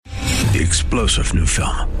The explosive new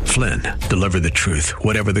film, Flynn, deliver the truth,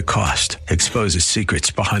 whatever the cost, exposes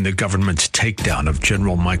secrets behind the government's takedown of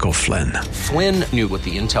General Michael Flynn. Flynn knew what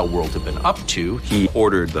the intel world had been up to. He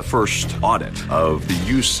ordered the first audit of the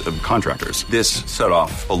use of contractors. This set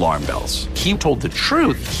off alarm bells. He told the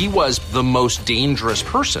truth. He was the most dangerous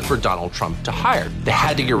person for Donald Trump to hire. They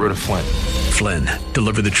had to get rid of Flynn. Flynn,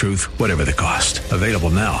 deliver the truth, whatever the cost. Available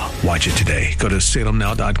now. Watch it today. Go to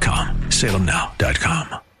salemnow.com.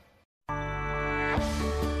 salemnow.com.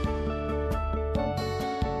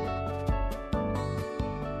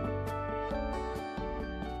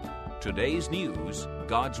 Today's news,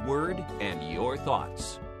 God's Word, and your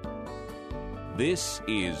thoughts. This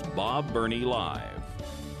is Bob Burney Live.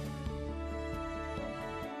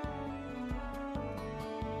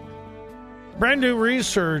 Brand new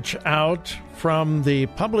research out from the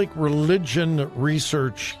Public Religion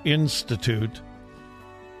Research Institute.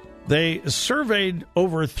 They surveyed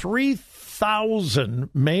over 3,000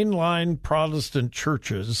 mainline Protestant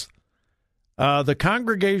churches, the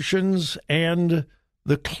congregations, and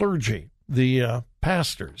the clergy, the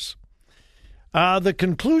pastors. The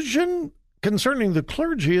conclusion concerning the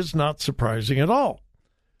clergy is not surprising at all.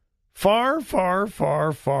 Far, far,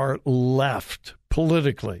 far, far left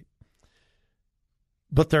politically.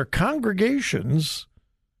 But their congregations,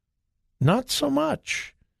 not so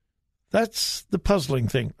much. That's the puzzling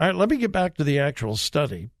thing. All right, let me get back to the actual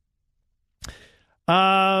study.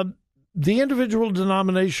 The individual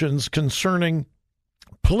denominations concerning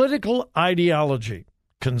political ideology,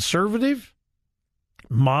 conservative,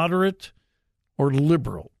 moderate, or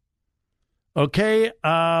liberal. Okay,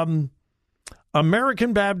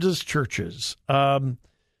 American Baptist churches,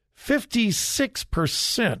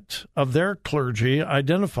 56% of their clergy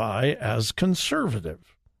identify as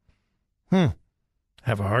conservative.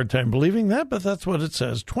 Have a hard time believing that, but that's what it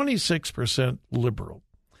says. 26% liberal.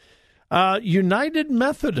 United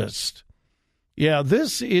Methodist. Yeah,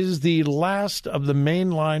 this is the last of the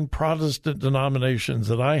mainline Protestant denominations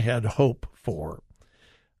that I had hope for.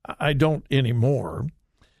 I don't anymore.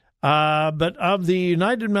 But of the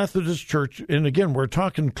United Methodist Church, and again, we're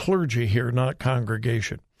talking clergy here, not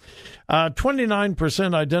congregation,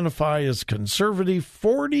 29% identify as conservative,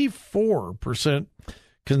 44%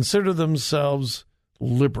 consider themselves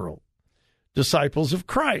liberal. Disciples of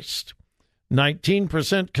Christ,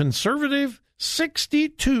 19% conservative,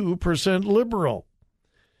 62% liberal.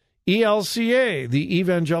 ELCA, the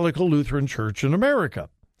Evangelical Lutheran Church in America,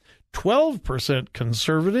 12%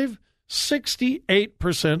 conservative,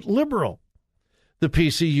 68% liberal. The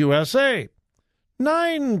PCUSA,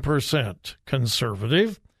 9%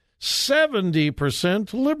 conservative,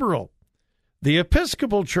 70% liberal. The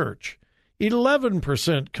Episcopal Church,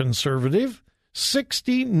 11% conservative,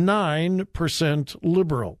 69%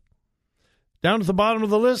 liberal. Down at the bottom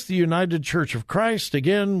of the list, the United Church of Christ,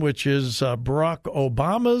 again, which is Barack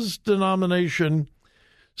Obama's denomination,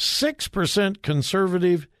 6%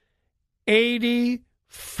 conservative,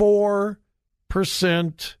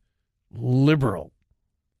 84% liberal.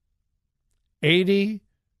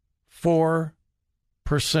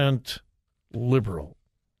 84% liberal.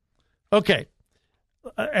 Okay,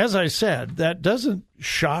 as I said, that doesn't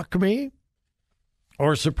shock me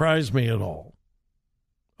or surprise me at all.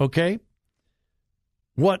 Okay?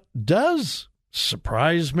 What does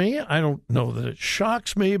surprise me, I don't know that it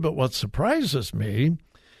shocks me, but what surprises me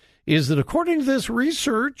is that according to this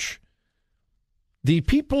research, the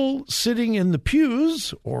people sitting in the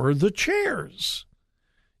pews or the chairs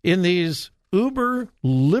in these uber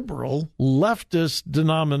liberal leftist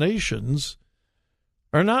denominations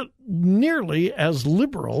are not nearly as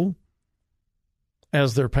liberal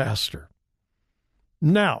as their pastor.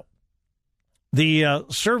 Now, the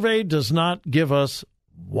survey does not give us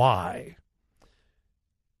why.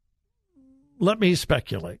 Let me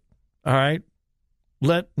speculate, all right?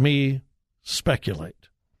 Let me speculate.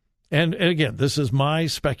 And again, this is my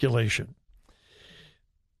speculation.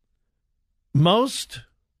 Almost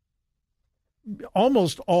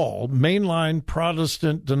all mainline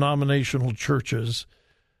Protestant denominational churches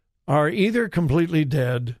are either completely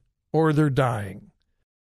dead or they're dying.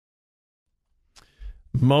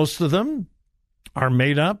 Most of them are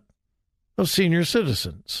made up of senior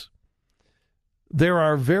citizens. There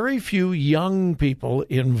are very few young people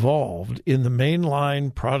involved in the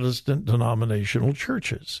mainline Protestant denominational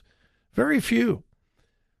churches. Very few.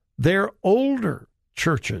 They're older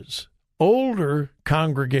churches, older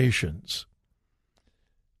congregations.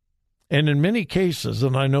 And in many cases,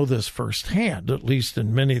 and I know this firsthand, at least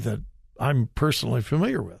in many that I'm personally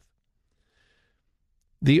familiar with,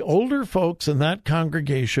 the older folks in that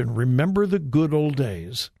congregation remember the good old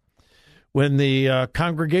days When the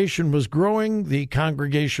congregation was growing, the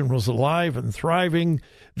congregation was alive and thriving.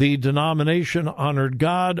 The denomination honored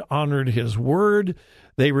God, honored his word.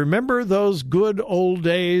 They remember those good old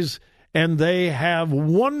days, and they have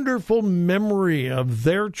wonderful memory of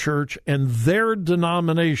their church and their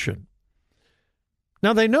denomination.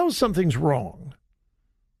 Now, they know something's wrong,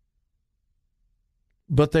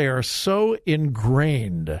 but they are so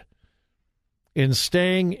ingrained in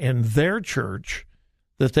staying in their church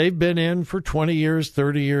that they've been in for 20 years,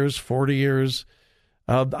 30 years, 40 years.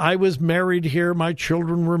 I was married here. My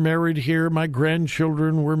children were married here. My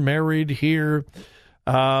grandchildren were married here.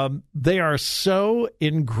 They are so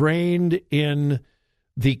ingrained in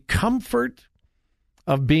the comfort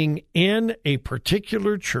of being in a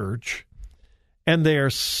particular church, and they are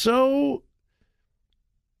so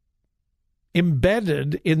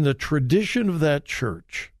embedded in the tradition of that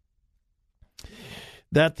church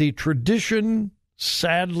that the tradition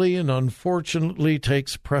sadly and unfortunately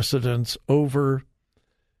takes precedence over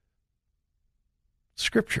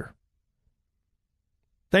Scripture.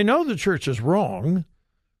 They know the church is wrong.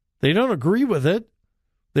 They don't agree with it.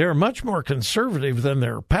 They're much more conservative than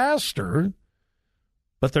their pastor,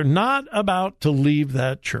 but they're not about to leave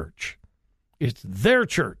that church. It's their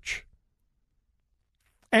church.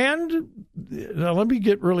 And now let me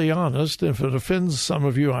get really honest. If it offends some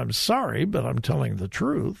of you, I'm sorry, but I'm telling the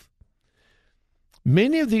truth.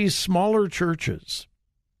 Many of these smaller churches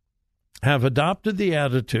have adopted the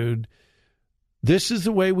attitude, this is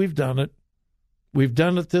the way we've done it. We've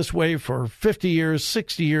done it this way for 50 years,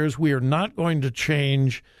 60 years. We are not going to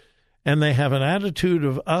change. And they have an attitude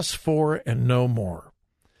of us for and no more.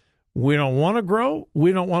 We don't want to grow.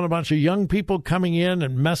 We don't want a bunch of young people coming in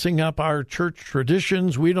and messing up our church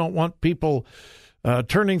traditions. We don't want people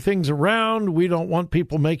turning things around. We don't want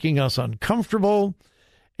people making us uncomfortable.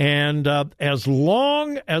 And as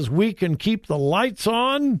long as we can keep the lights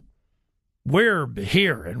on, we're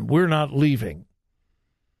here and we're not leaving.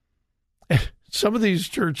 Some of these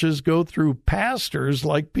churches go through pastors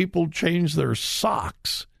like people change their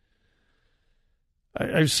socks.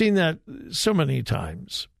 I've seen that so many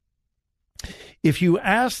times. If you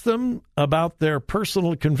ask them about their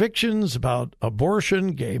personal convictions about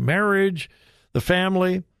abortion, gay marriage, the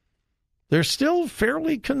family, they're still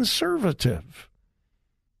fairly conservative.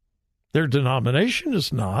 Their denomination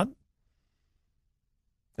is not.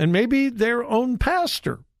 And maybe their own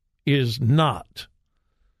pastor is not.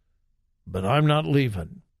 But I'm not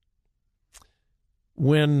leaving.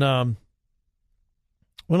 When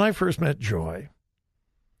I first met Joy,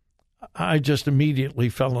 I just immediately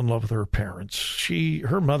fell in love with her parents.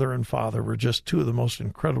 Her mother and father were just two of the most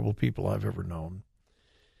incredible people I've ever known.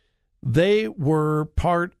 They were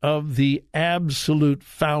part of the absolute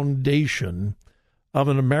foundation of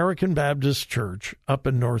an American Baptist church up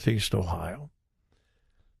in Northeast Ohio.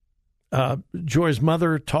 Joy's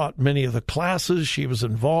mother taught many of the classes. She was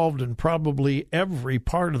involved in probably every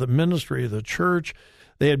part of the ministry of the church.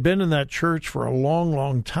 They had been in that church for a long,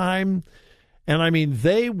 long time. And I mean,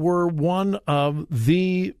 they were one of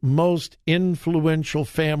the most influential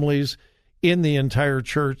families in the entire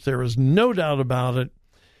church. There is no doubt about it.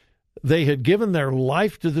 They had given their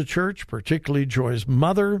life to the church, particularly Joy's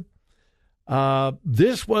mother.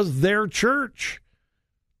 This was their church.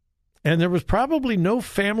 And there was probably no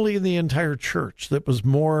family in the entire church that was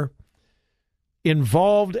more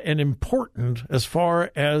involved and important as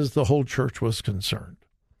far as the whole church was concerned.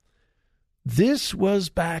 This was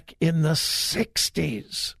back in the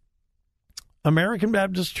 60s, American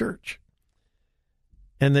Baptist Church.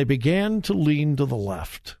 And they began to lean to the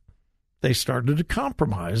left. They started to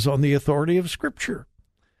compromise on the authority of Scripture.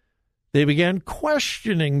 They began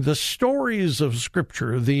questioning the stories of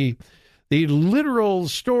Scripture, the literal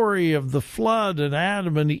story of the flood and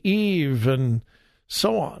Adam and Eve and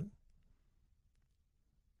so on.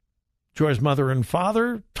 Joy's mother and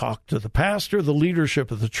father talked to the pastor, the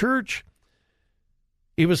leadership of the church.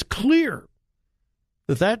 It was clear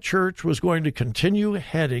that that church was going to continue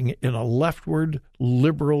heading in a leftward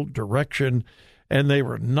liberal direction, and they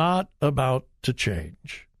were not about to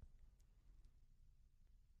change.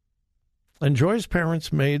 And Joy's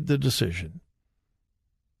parents made the decision.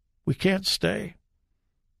 We can't stay.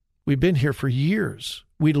 We've been here for years.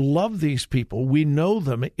 We love these people. We know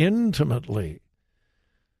them intimately.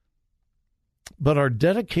 But our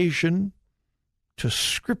dedication to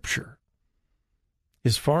Scripture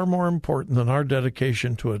is far more important than our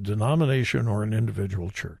dedication to a denomination or an individual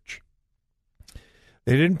church.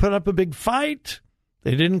 They didn't put up a big fight.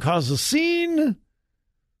 They didn't cause a scene.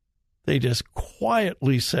 They just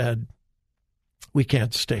quietly said, we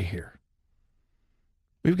can't stay here.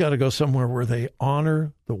 We've got to go somewhere where they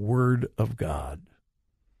honor the Word of God.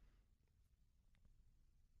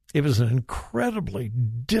 It was an incredibly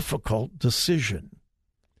difficult decision.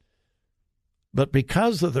 But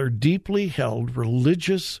because of their deeply held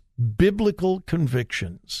religious, biblical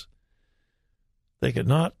convictions, they could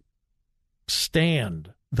not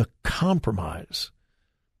stand the compromise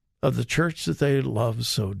of the church that they love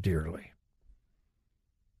so dearly.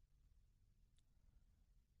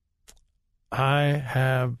 I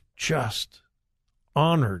have just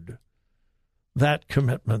honored that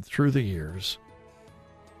commitment through the years.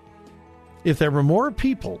 If there were more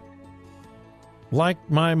people like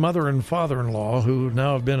my mother and father-in-law, who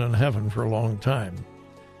now have been in heaven for a long time,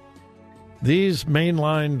 these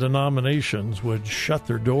mainline denominations would shut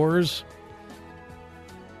their doors,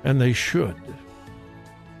 and they should.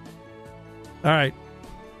 All right,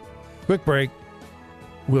 quick break.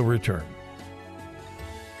 We'll return.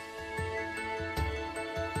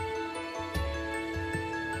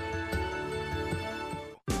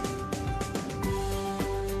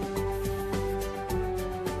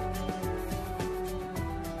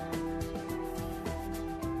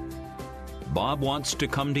 Bob wants to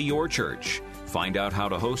come to your church. Find out how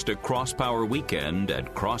to host a Crosspower weekend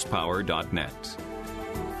at crosspower.net.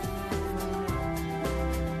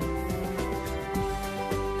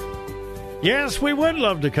 Yes, we would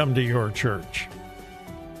love to come to your church.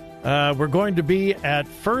 We're going to be at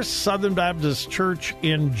First Southern Baptist Church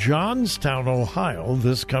in Johnstown, Ohio,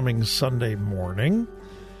 this coming Sunday morning.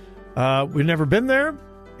 We've never been there.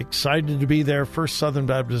 Excited to be there. First Southern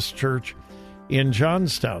Baptist Church in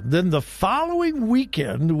Johnstown. Then the following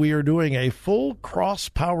weekend, we are doing a full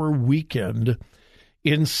Crosspower weekend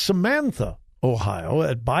in Samantha, Ohio,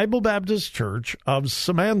 at Bible Baptist Church of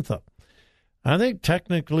Samantha. I think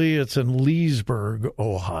technically it's in Leesburg,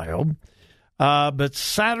 Ohio. But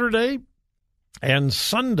Saturday and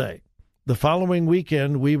Sunday, the following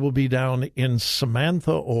weekend, we will be down in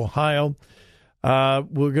Samantha, Ohio.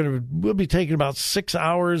 We'll be taking about 6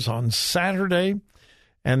 hours on Saturday,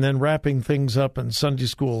 and then wrapping things up in Sunday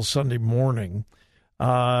school Sunday morning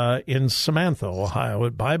in Samantha, Ohio,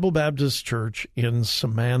 at Bible Baptist Church in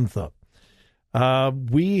Samantha.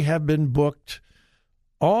 We have been booked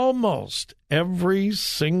almost every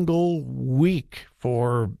single week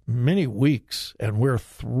for many weeks, and we're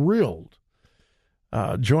thrilled.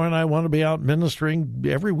 Joy and I want to be out ministering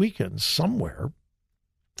every weekend somewhere,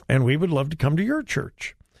 and we would love to come to your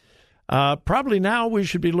church. Probably now we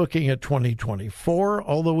should be looking at 2024,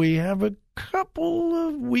 although we have a couple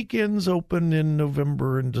of weekends open in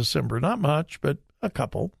November and December. Not much, but a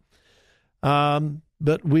couple.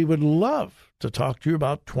 But we would love to talk to you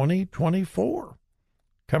about 2024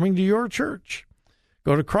 coming to your church.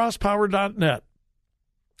 Go to crosspower.net.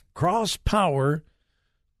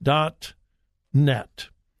 Crosspower.net.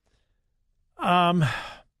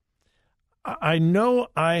 I know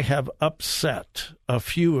I have upset a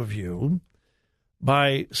few of you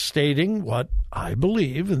by stating what I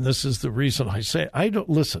believe, and this is the reason I say it. I don't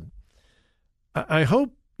listen. I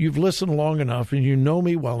hope you've listened long enough and you know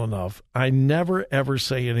me well enough. I never, ever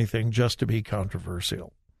say anything just to be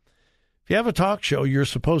controversial. If you have a talk show, you're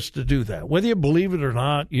supposed to do that. Whether you believe it or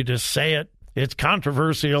not, you just say it. It's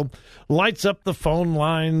controversial, lights up the phone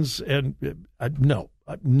lines, and no,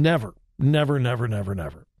 never.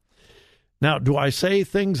 Now, do I say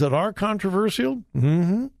things that are controversial?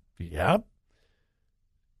 Mm-hmm. Yeah.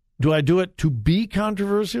 Do I do it to be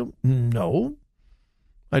controversial? No.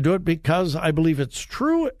 I do it because I believe it's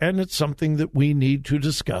true and it's something that we need to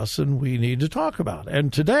discuss and we need to talk about.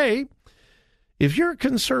 And today, if you're a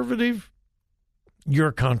conservative,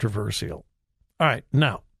 you're controversial. All right,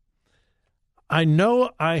 now, I know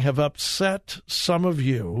I have upset some of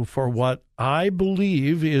you for what I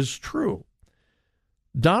believe is true.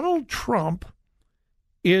 Donald Trump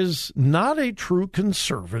is not a true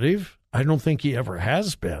conservative. I don't think he ever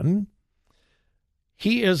has been.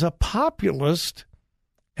 He is a populist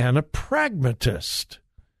and a pragmatist.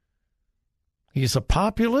 He's a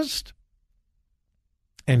populist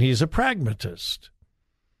and he's a pragmatist.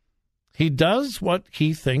 He does what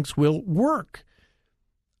he thinks will work.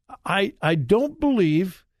 I don't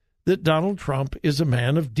believe that Donald Trump is a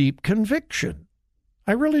man of deep conviction.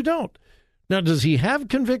 I really don't. Now, does he have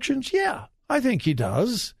convictions? Yeah, I think he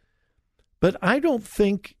does. But I don't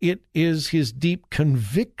think it is his deep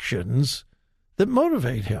convictions that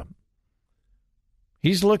motivate him.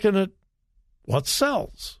 He's looking at what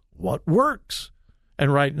sells, what works,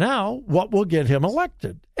 and right now, what will get him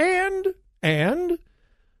elected, and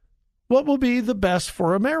what will be the best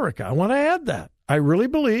for America. I want to add that. I really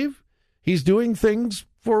believe he's doing things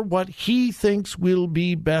for what he thinks will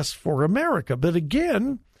be best for America. But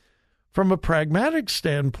again, from a pragmatic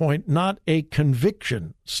standpoint, not a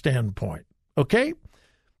conviction standpoint. Okay?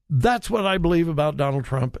 That's what I believe about Donald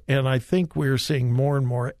Trump, and I think we're seeing more and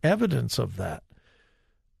more evidence of that.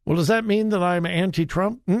 Well, does that mean that I'm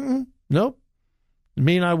anti-Trump? Nope.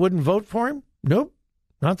 Mean I wouldn't vote for him? Nope.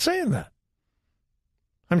 Not saying that.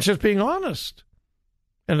 I'm just being honest,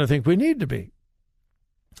 and I think we need to be.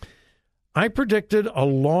 I predicted a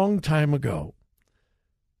long time ago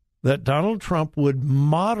that Donald Trump would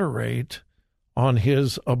moderate on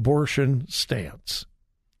his abortion stance,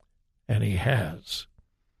 and he has.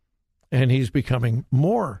 And he's becoming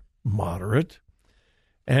more moderate,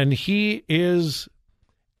 and he is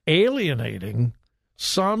alienating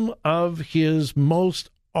some of his most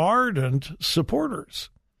ardent supporters.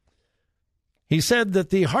 He said that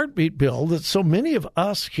the heartbeat bill that so many of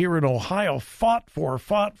us here in Ohio fought for,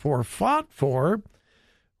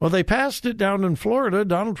 well, they passed it down in Florida.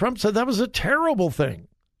 Donald Trump said that was a terrible thing.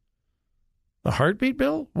 The heartbeat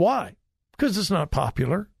bill? Why? Because it's not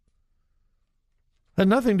popular. Had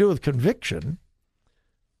nothing to do with conviction.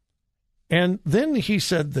 And then he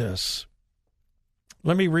said this.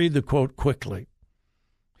 Let me read the quote quickly.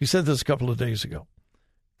 He said this a couple of days ago.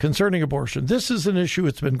 Concerning abortion, this is an issue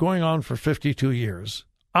that's been going on for 52 years.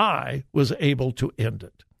 I was able to end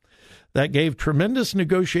it. That gave tremendous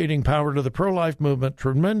negotiating power to the pro-life movement,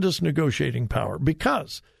 tremendous negotiating power,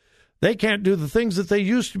 because they can't do the things that they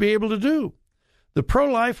used to be able to do. The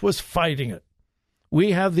pro-life was fighting it.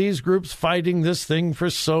 We have these groups fighting this thing for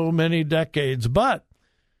so many decades, but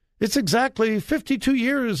it's exactly 52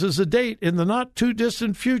 years as a date in the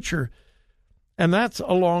not-too-distant future, and that's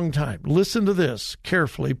a long time. Listen to this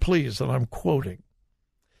carefully, please, that I'm quoting.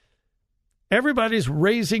 Everybody's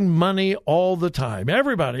raising money all the time.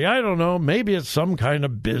 Everybody, I don't know, maybe it's some kind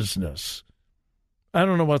of business. I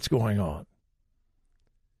don't know what's going on.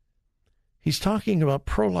 He's talking about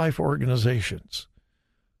pro-life organizations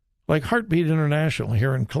like Heartbeat International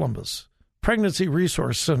here in Columbus, pregnancy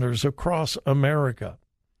resource centers across America.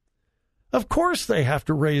 Of course they have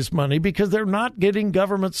to raise money because they're not getting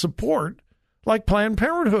government support like Planned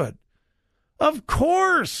Parenthood. Of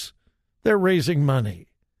course they're raising money.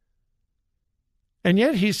 And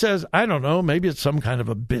yet he says, I don't know, maybe it's some kind of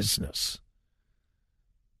a business.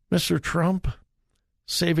 Mr. Trump,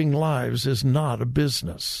 saving lives is not a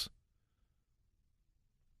business.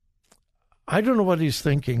 I don't know what he's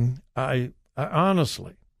thinking, I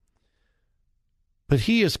honestly. But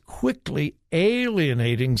he is quickly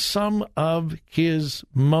alienating some of his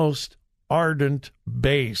most ardent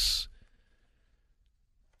base.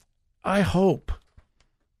 I hope.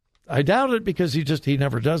 I doubt it because he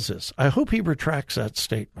never does this. I hope he retracts that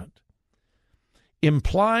statement,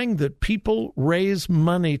 implying that people raise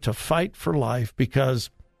money to fight for life because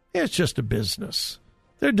it's just a business.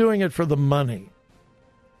 They're doing it for the money.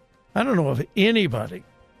 I don't know of anybody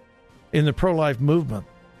in the pro-life movement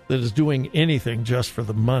that is doing anything just for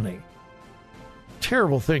the money.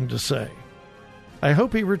 Terrible thing to say. I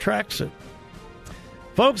hope he retracts it.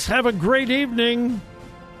 Folks, have a great evening,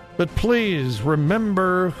 but please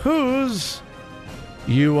remember whose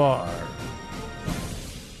you are.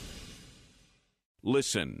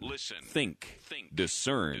 Listen. Think.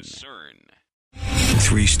 Discern.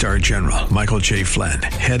 3-star General Michael J. Flynn,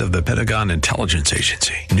 head of the Pentagon Intelligence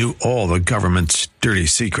Agency, knew all the government's dirty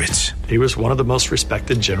secrets. He was one of the most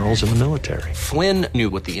respected generals in the military. Flynn knew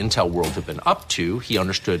what the intel world had been up to. He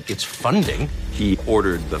understood its funding. He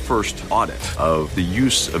ordered the first audit of the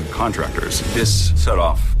use of contractors. This set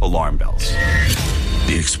off alarm bells.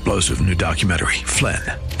 The explosive new documentary, Flynn,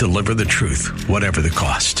 Deliver the Truth, Whatever the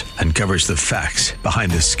Cost, uncovers the facts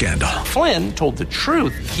behind this scandal. Flynn told the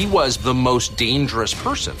truth. He was the most dangerous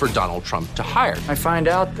person for Donald Trump to hire. I find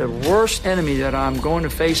out the worst enemy that I'm going to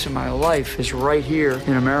face in my life is right here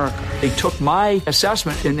in America. They took my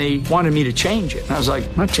assessment and they wanted me to change it. And I was like,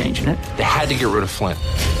 I'm not changing it. They had to get rid of Flynn.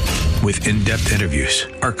 With in-depth interviews,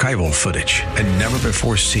 archival footage, and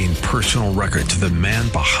never-before-seen personal records of the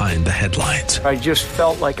man behind the headlines. I just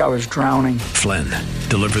felt like I was drowning. Flynn,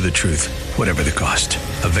 Deliver the Truth, Whatever the Cost.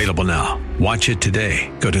 Available now. Watch it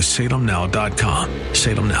today. Go to salemnow.com.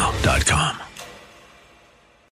 salemnow.com.